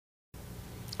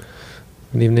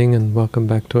Good evening and welcome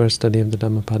back to our study of the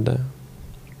Dhammapada.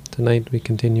 Tonight we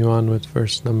continue on with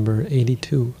verse number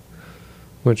 82,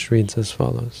 which reads as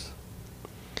follows.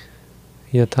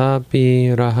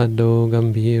 Yathāpi rahado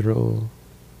gambhīro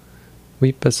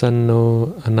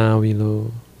vippasanno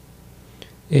anāvilo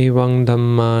evaṃ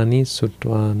dhammāni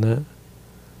sutvāna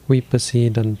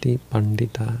vippasīdanti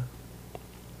paṇḍitā.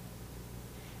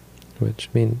 Which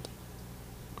means,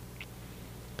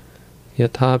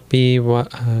 yathāpi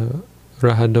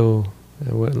rahado,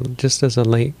 just as a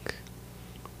lake,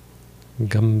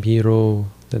 gambhīro,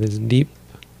 that is deep,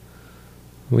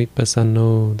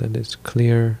 vippasanno, that is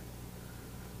clear,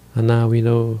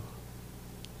 anāvilo,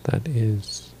 that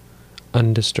is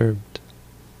undisturbed,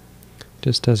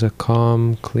 just as a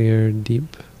calm, clear,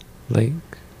 deep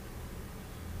lake,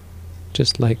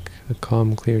 just like a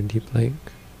calm, clear, deep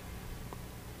lake.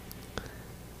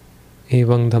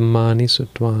 Evaṃ dhammāni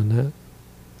sutvāna,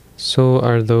 so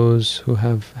are those who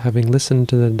having listened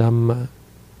to the Dhamma,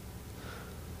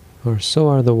 or so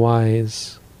are the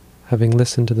wise, having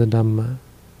listened to the Dhamma.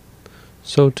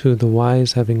 So too the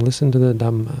wise, having listened to the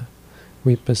Dhamma,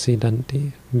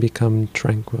 vippasīdanti, become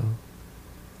tranquil,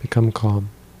 become calm.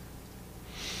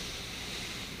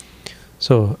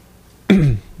 So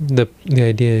the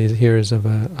idea here is of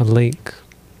a lake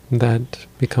that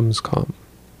becomes calm.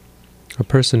 A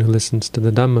person who listens to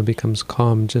the Dhamma becomes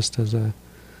calm just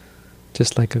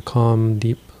like a calm,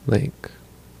 deep lake.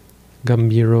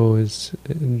 Gambhīro is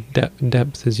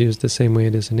depth is used the same way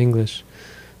it is in English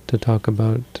to talk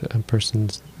about a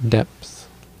person's depth,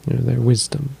 their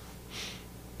wisdom.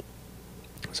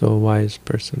 So a wise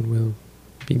person will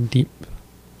be deep,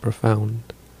 profound.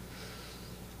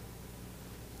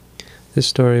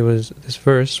 This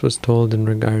verse was told in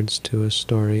regards to a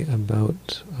story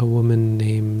about a woman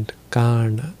named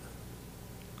Kāna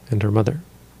and her mother.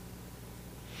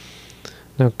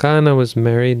 Now Kāna was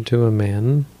married to a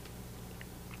man,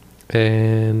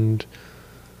 and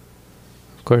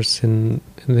of course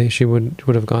she would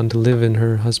have gone to live in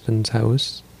her husband's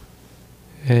house,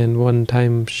 and one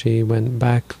time she went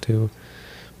back to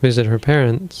visit her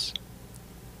parents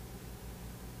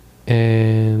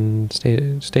and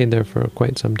stayed there for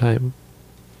quite some time.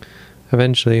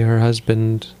 Eventually her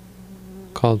husband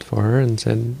called for her and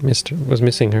said was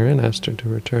missing her and asked her to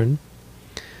return.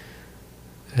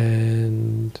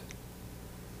 And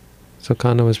so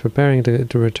Kāna was preparing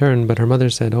to return, but her mother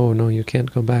said, "Oh no, you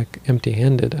can't go back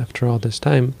empty-handed after all this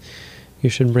time. You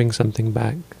should bring something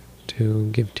back to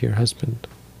give to your husband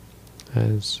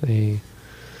as a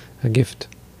gift."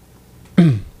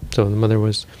 So the mother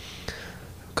was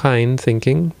kind,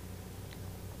 thinking,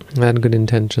 had good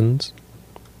intentions,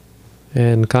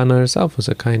 and Kāna herself was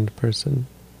a kind person.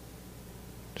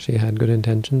 She had good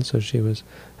intentions, so she was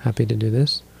happy to do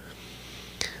this.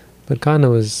 But Kāna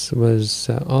was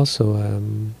also,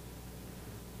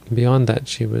 beyond that,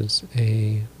 she was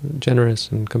a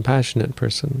generous and compassionate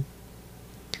person.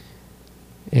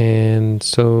 And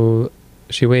so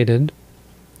she waited,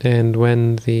 and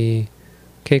when the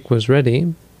cake was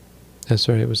ready,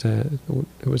 it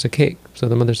was a cake. So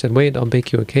the mother said, "Wait, I'll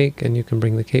bake you a cake, and you can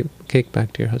bring the cake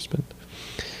back to your husband."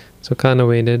 So Kāna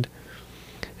waited,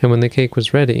 and when the cake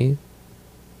was ready,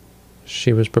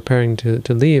 she was preparing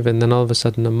to leave, and then all of a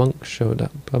sudden a monk showed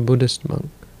up, a Buddhist monk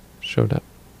showed up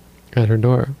at her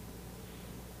door.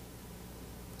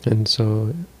 And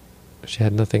so she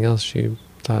had nothing else. She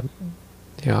thought,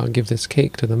 yeah, I'll give this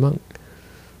cake to the monk.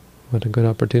 What a good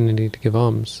opportunity to give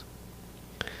alms.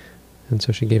 And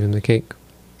so she gave him the cake,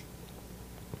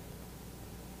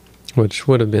 which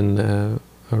would have been a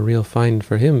real find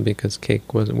for him, because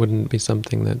cake wouldn't be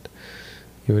something that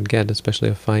you would get, especially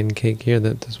a fine cake here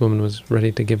that this woman was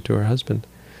ready to give to her husband.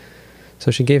 So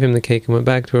she gave him the cake and went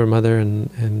back to her mother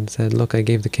and said, "Look, I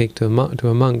gave the cake to a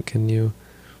monk. Can you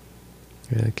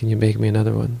bake me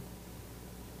another one?"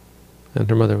 And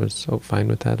her mother was fine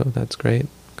with that. "Oh, that's great.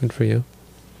 Good for you."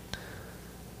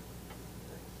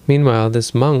 Meanwhile,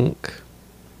 this monk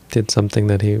did something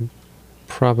that he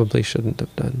probably shouldn't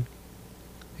have done.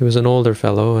 He was an older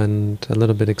fellow and a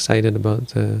little bit excited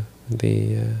about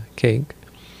the cake.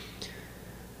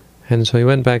 And so he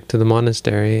went back to the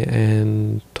monastery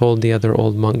and told the other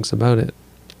old monks about it.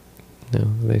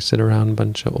 They sit around, a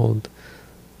bunch of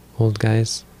old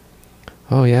guys.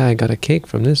 "Oh yeah, I got a cake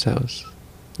from this house."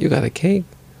 "You got a cake?"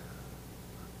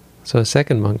 So a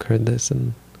second monk heard this,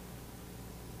 and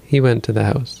he went to the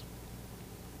house.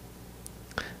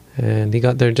 And he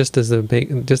got there just as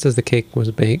the cake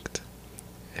was baked,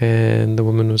 and the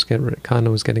woman Kāna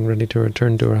was getting ready to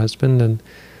return to her husband, and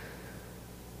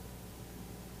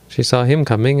she saw him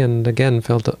coming and again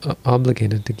felt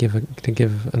obligated to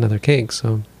give another cake.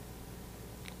 So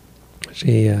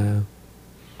she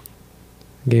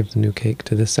gave the new cake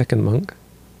to the second monk.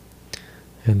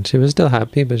 And she was still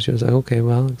happy, but she was like, okay,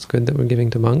 well, it's good that we're giving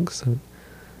to monks. So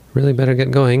really better get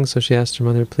going. So she asked her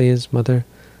mother, please, mother,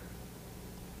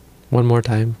 one more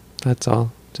time. That's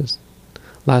all. Just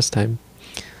last time.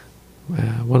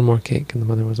 One more cake. And the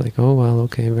mother was like, oh, well,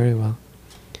 okay, very well.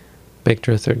 Baked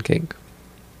her a third cake.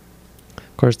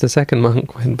 Of course, the second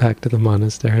monk went back to the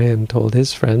monastery and told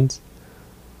his friends.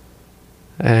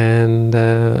 And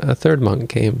a third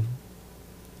monk came.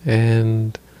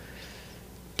 And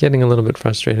getting a little bit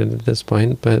frustrated at this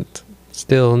point, but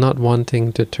still not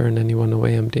wanting to turn anyone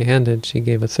away empty-handed, she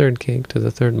gave a third cake to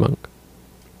the third monk.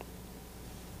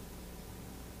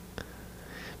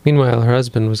 Meanwhile, her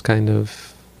husband was kind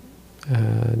of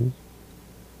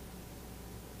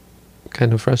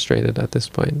frustrated at this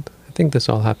point. I think this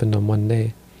all happened on one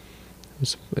day.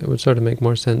 It would sort of make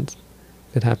more sense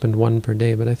if it happened one per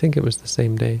day, but I think it was the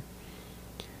same day.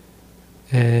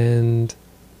 And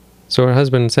so her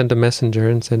husband sent a messenger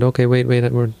and said, okay, wait,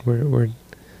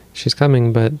 she's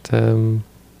coming, but you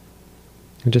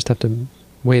just have to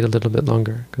wait a little bit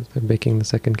longer, because they're baking the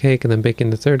second cake and then baking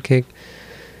the third cake.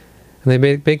 And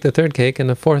they baked the third cake, and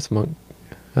a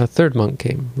third monk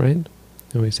came, right?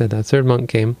 And we said that third monk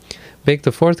came, baked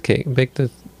the fourth cake,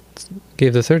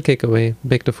 gave the third cake away,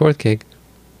 baked the fourth cake.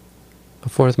 A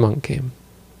fourth monk came.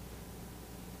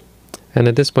 And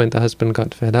at this point the husband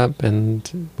got fed up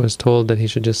and was told that he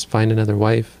should just find another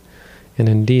wife. And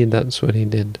indeed, that's what he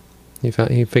did. He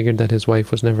figured that his wife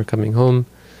was never coming home,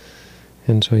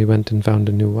 and so he went and found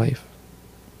a new wife.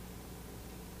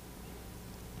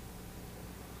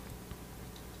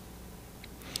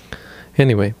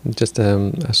 Anyway, just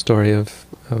a story of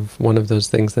one of those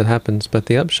things that happens. But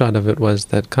the upshot of it was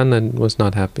that Kanna was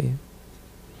not happy.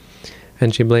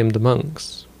 And she blamed the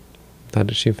monks.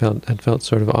 That she had felt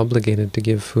sort of obligated to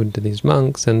give food to these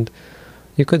monks, and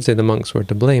you could say the monks were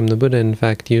to blame. The Buddha, in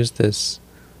fact, used this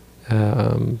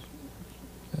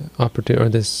opportunity, or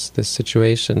this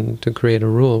situation, to create a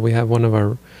rule. We have one of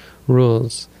our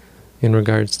rules in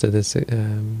regards to this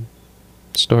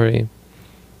story,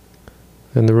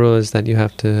 and the rule is that you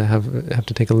have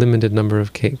to take a limited number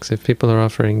of cakes. If people are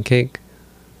offering cake,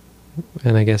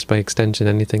 and I guess by extension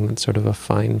anything that's sort of a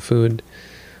fine food,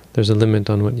 there's a limit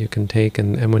on what you can take,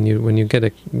 and when you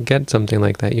get something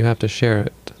like that, you have to share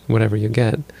it, whatever you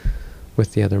get,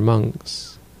 with the other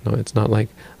monks. No, it's not like,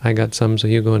 I got some, so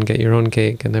you go and get your own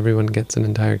cake, and everyone gets an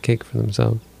entire cake for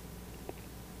themselves.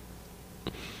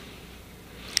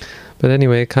 But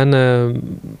anyway, Kanna,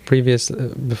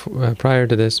 prior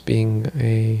to this, being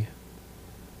a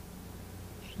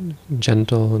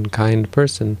gentle and kind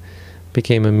person,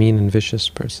 became a mean and vicious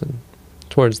person,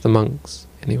 towards the monks,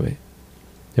 anyway.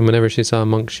 And whenever she saw a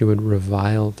monk, she would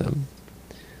revile them,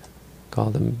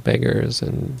 call them beggars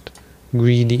and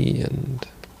greedy and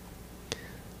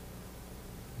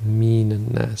mean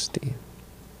and nasty.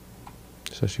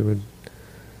 So she would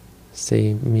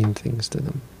say mean things to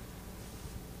them.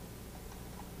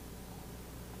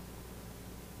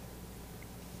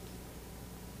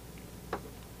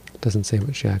 It doesn't say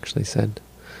what she actually said,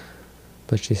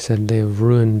 but she said,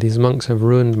 these monks have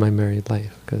ruined my married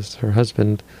life, because her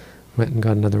husband went and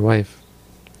got another wife.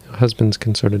 Husbands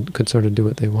could sort of do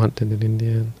what they wanted in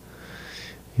India, and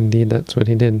indeed that's what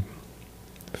he did.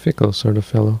 Fickle sort of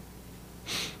fellow.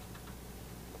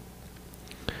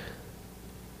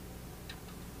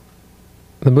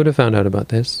 The Buddha found out about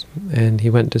this, and he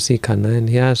went to see Kanna, and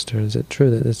he asked her, is it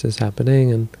true that this is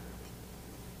happening? And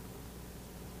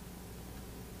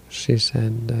she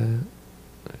said,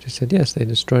 yes, they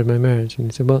destroyed my marriage.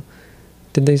 And he said, well,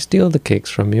 did they steal the cakes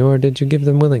from you, or did you give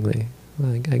them willingly?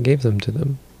 Well, I gave them to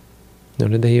them. No,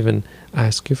 did they even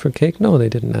ask you for cake? No, they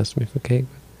didn't ask me for cake.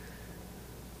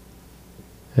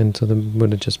 And so the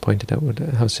Buddha just pointed out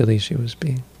how silly she was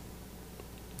being.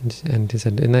 And he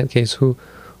said, in that case, who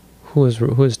is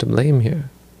to blame here?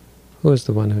 Who is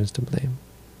the one who is to blame?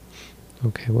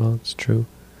 Okay, well, it's true.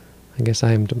 I guess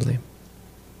I am to blame.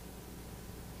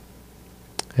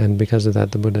 And because of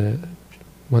that, the Buddha,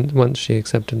 once she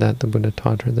accepted that, the Buddha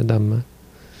taught her the Dhamma.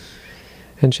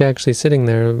 And she actually, sitting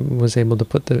there, was able to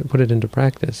put it into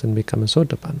practice and become a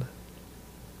Sotapanna.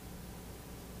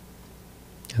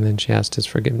 And then she asked his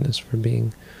forgiveness for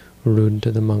being rude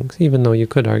to the monks, even though you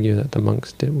could argue that the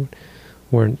monks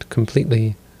weren't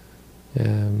completely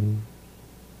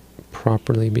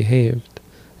properly behaved.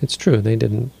 It's true, they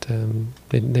didn't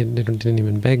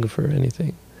even beg for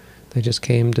anything. They just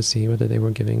came to see whether they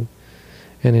were giving,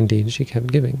 and indeed she kept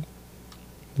giving.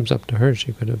 It was up to her.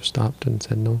 She could have stopped and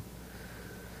said no.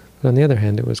 But on the other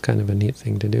hand, it was kind of a neat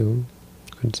thing to do.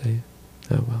 You could say,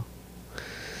 oh well.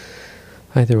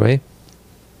 Either way,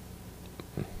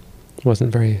 it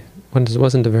wasn't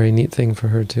a very neat thing for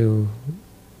her to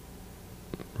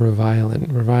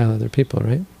revile other people,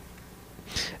 right?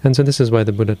 And so this is why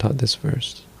the Buddha taught this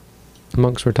verse. The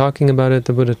monks were talking about it.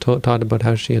 The Buddha taught about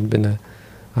how she had been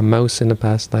a mouse in a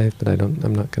past life, but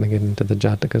I'm not going to get into the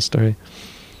Jataka story.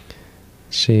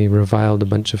 She reviled a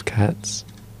bunch of cats,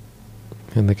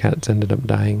 and the cats ended up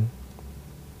dying.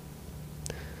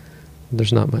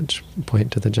 There's not much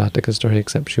point to the Jataka story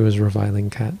except she was reviling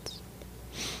cats.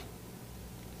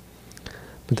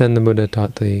 But then the Buddha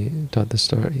taught the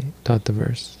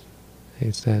verse.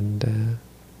 He said,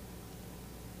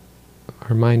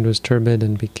 her mind was turbid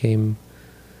and became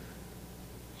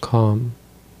calm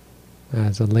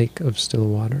as a lake of still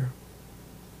water.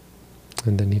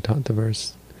 And then he taught the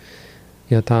verse,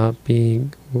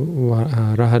 yathāpi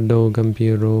rahado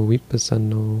gambhīro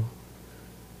vippasanno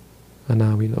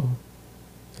anāvilo,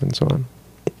 and so on.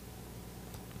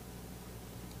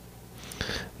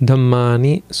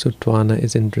 Dhammāni sutvāna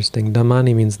is interesting.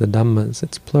 Dhammāni means the Dhammas.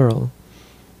 It's plural,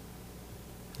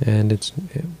 and it's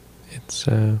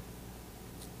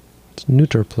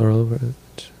neuter plural,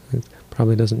 which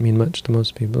probably doesn't mean much to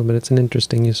most people, but it's an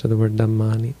interesting use of the word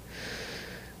dhammāni.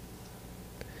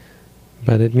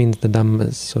 But it means the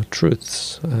Dhammas, so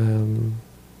truths,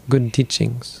 good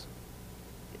teachings.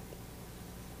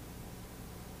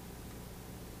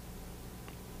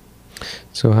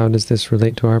 So how does this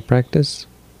relate to our practice?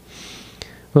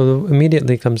 Well,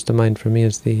 immediately comes to mind for me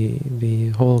is the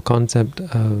whole concept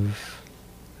of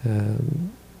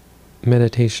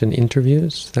meditation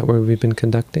interviews that we've been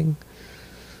conducting.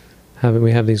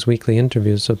 We have these weekly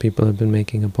interviews, so people have been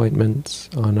making appointments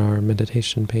on our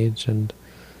meditation page, and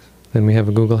then we have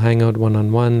a Google Hangout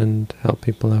one-on-one and help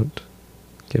people out,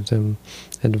 give them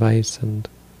advice. And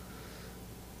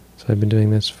so I've been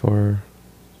doing this for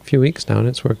a few weeks now, and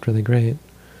it's worked really great.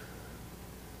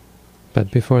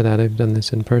 But before that, I've done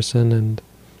this in person, and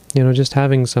just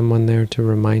having someone there to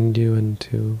remind you and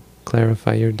to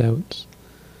clarify your doubts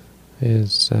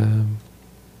is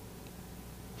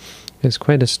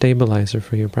quite a stabilizer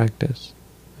for your practice.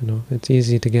 It's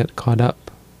easy to get caught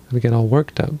up, to get all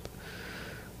worked up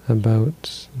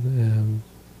about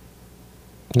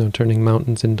turning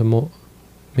mountains into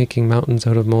making mountains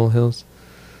out of molehills,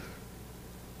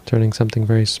 turning something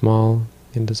very small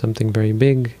into something very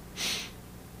big,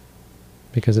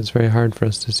 because it's very hard for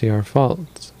us to see our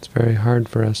faults. It's very hard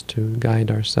for us to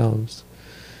guide ourselves,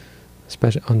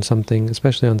 especially on something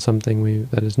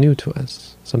that is new to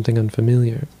us, something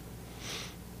unfamiliar.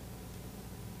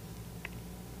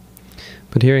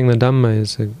 But hearing the Dhamma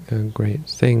is a great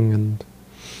thing, and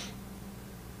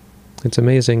it's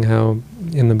amazing how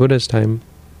in the Buddha's time,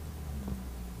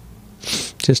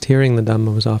 just hearing the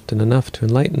Dhamma was often enough to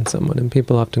enlighten someone, and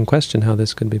people often question how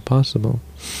this could be possible.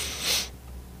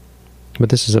 But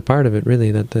this is a part of it,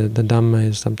 really, that the Dhamma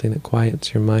is something that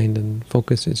quiets your mind and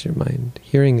focuses your mind.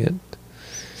 Hearing it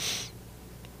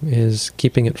is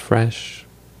keeping it fresh.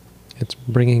 It's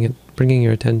bringing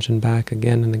your attention back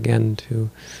again and again to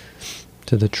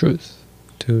the truth,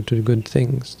 to good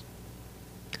things.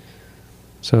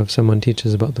 So if someone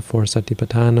teaches about the 4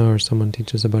 satipatthana, or someone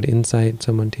teaches about insight,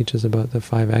 someone teaches about the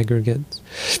 5 aggregates,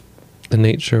 the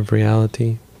nature of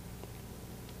reality,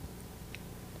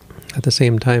 at the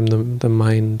same time the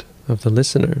mind of the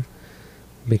listener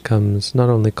becomes not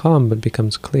only calm, but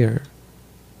becomes clear,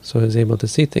 so is able to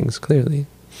see things clearly.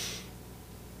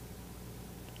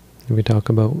 We talk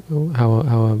about how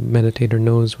a meditator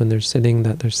knows when they're sitting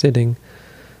that they're sitting,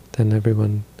 then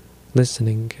everyone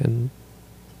listening can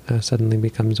suddenly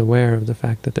becomes aware of the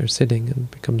fact that they're sitting and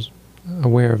becomes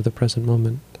aware of the present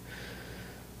moment.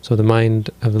 So the mind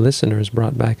of the listener is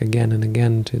brought back again and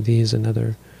again to these and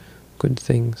other good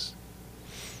things.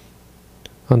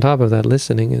 On top of that,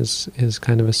 listening is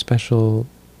kind of a special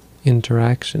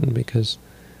interaction, because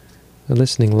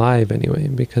listening live anyway,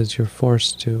 because you're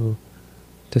forced to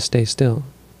stay still.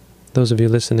 Those of you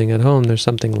listening at home, there's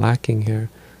something lacking here.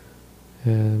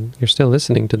 You're still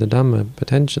listening to the Dhamma,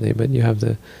 potentially, but you have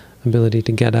the ability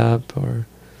to get up or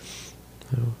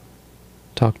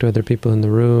talk to other people in the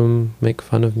room, make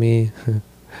fun of me,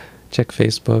 check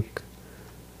Facebook,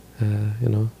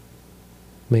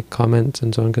 make comments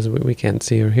and so on, because we can't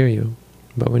see or hear you.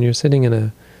 But when you're sitting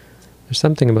there's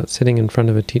something about sitting in front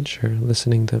of a teacher,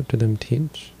 listening to them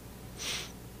teach,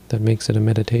 that makes it a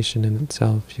meditation in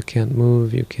itself. You can't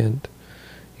move, you can't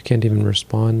even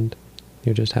respond.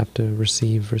 You just have to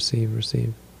receive, receive,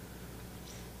 receive.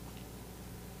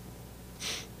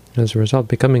 As a result,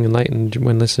 becoming enlightened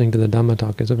when listening to the Dhamma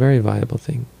talk is a very viable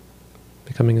thing.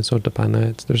 Becoming a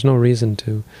sotapanna, there's no reason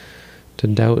to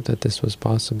doubt that this was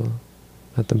possible.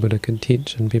 that the Buddha could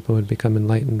teach, and people would become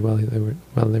enlightened while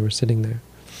they were sitting there.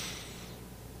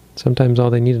 Sometimes all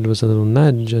they needed was a little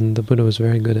nudge, and the Buddha was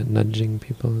very good at nudging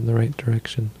people in the right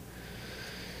direction.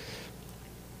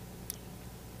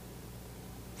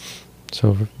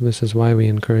 So this is why we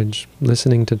encourage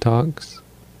listening to talks.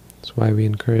 It's why we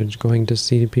encourage going to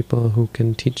see people who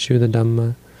can teach you the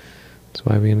Dhamma. It's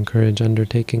why we encourage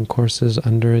undertaking courses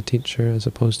under a teacher as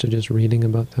opposed to just reading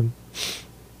about them.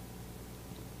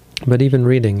 But even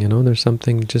reading, there's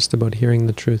something just about hearing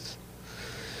the truth.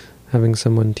 Having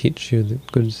someone teach you the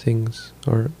good things,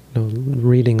 or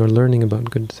reading or learning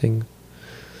about good things.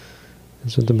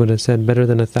 That's what the Buddha said, better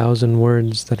than 1,000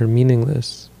 words that are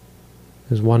meaningless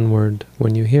is one word,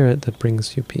 when you hear it, that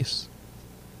brings you peace.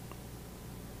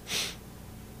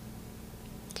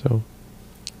 So,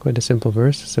 quite a simple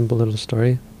verse, a simple little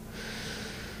story.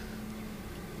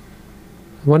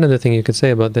 One other thing you could say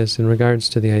about this in regards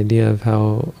to the idea of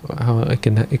how it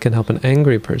can help an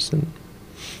angry person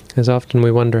is often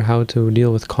we wonder how to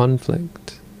deal with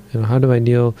conflict. How do I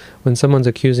deal when someone's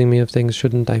accusing me of things?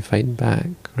 Shouldn't I fight back,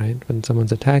 right? When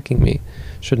someone's attacking me,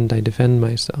 shouldn't I defend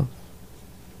myself?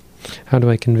 How do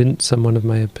I convince someone of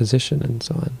my position, and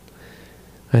so on?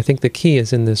 I think the key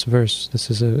is in this verse. This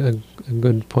is a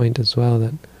good point as well,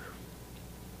 that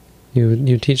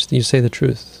you say the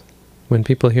truth. When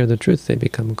people hear the truth, they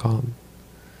become calm.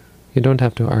 You don't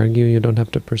have to argue, you don't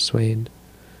have to persuade.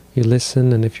 You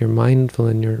listen, and if you're mindful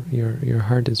and your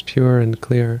heart is pure and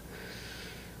clear,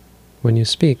 when you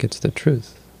speak, it's the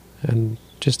truth. And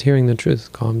just hearing the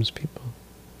truth calms people.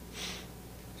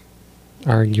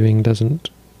 Arguing doesn't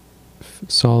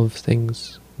solve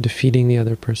things. Defeating the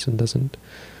other person doesn't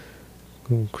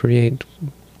create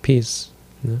peace.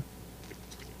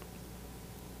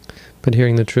 But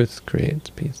hearing the truth creates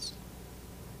peace.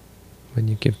 When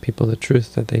you give people the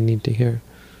truth that they need to hear,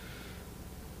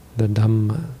 the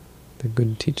Dhamma, the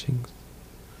good teachings,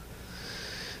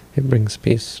 it brings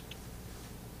peace.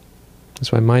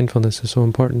 That's why mindfulness is so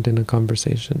important in a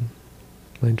conversation.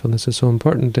 Mindfulness is so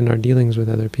important in our dealings with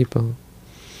other people.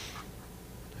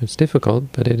 It's difficult,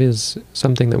 but it is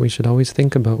something that we should always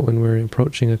think about when we're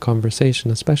approaching a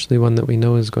conversation, especially one that we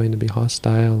know is going to be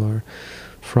hostile or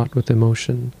fraught with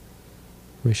emotion.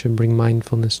 We should bring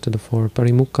mindfulness to the fore.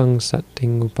 Parimukhang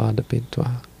satting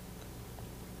upadapitva.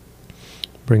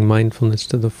 Bring mindfulness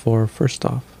to the fore first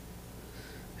off,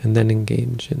 and then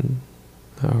engage in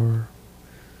our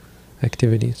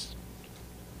activities.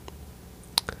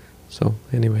 So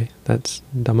anyway, that's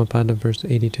Dhammapada verse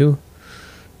 82.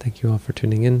 Thank you all for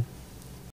tuning in.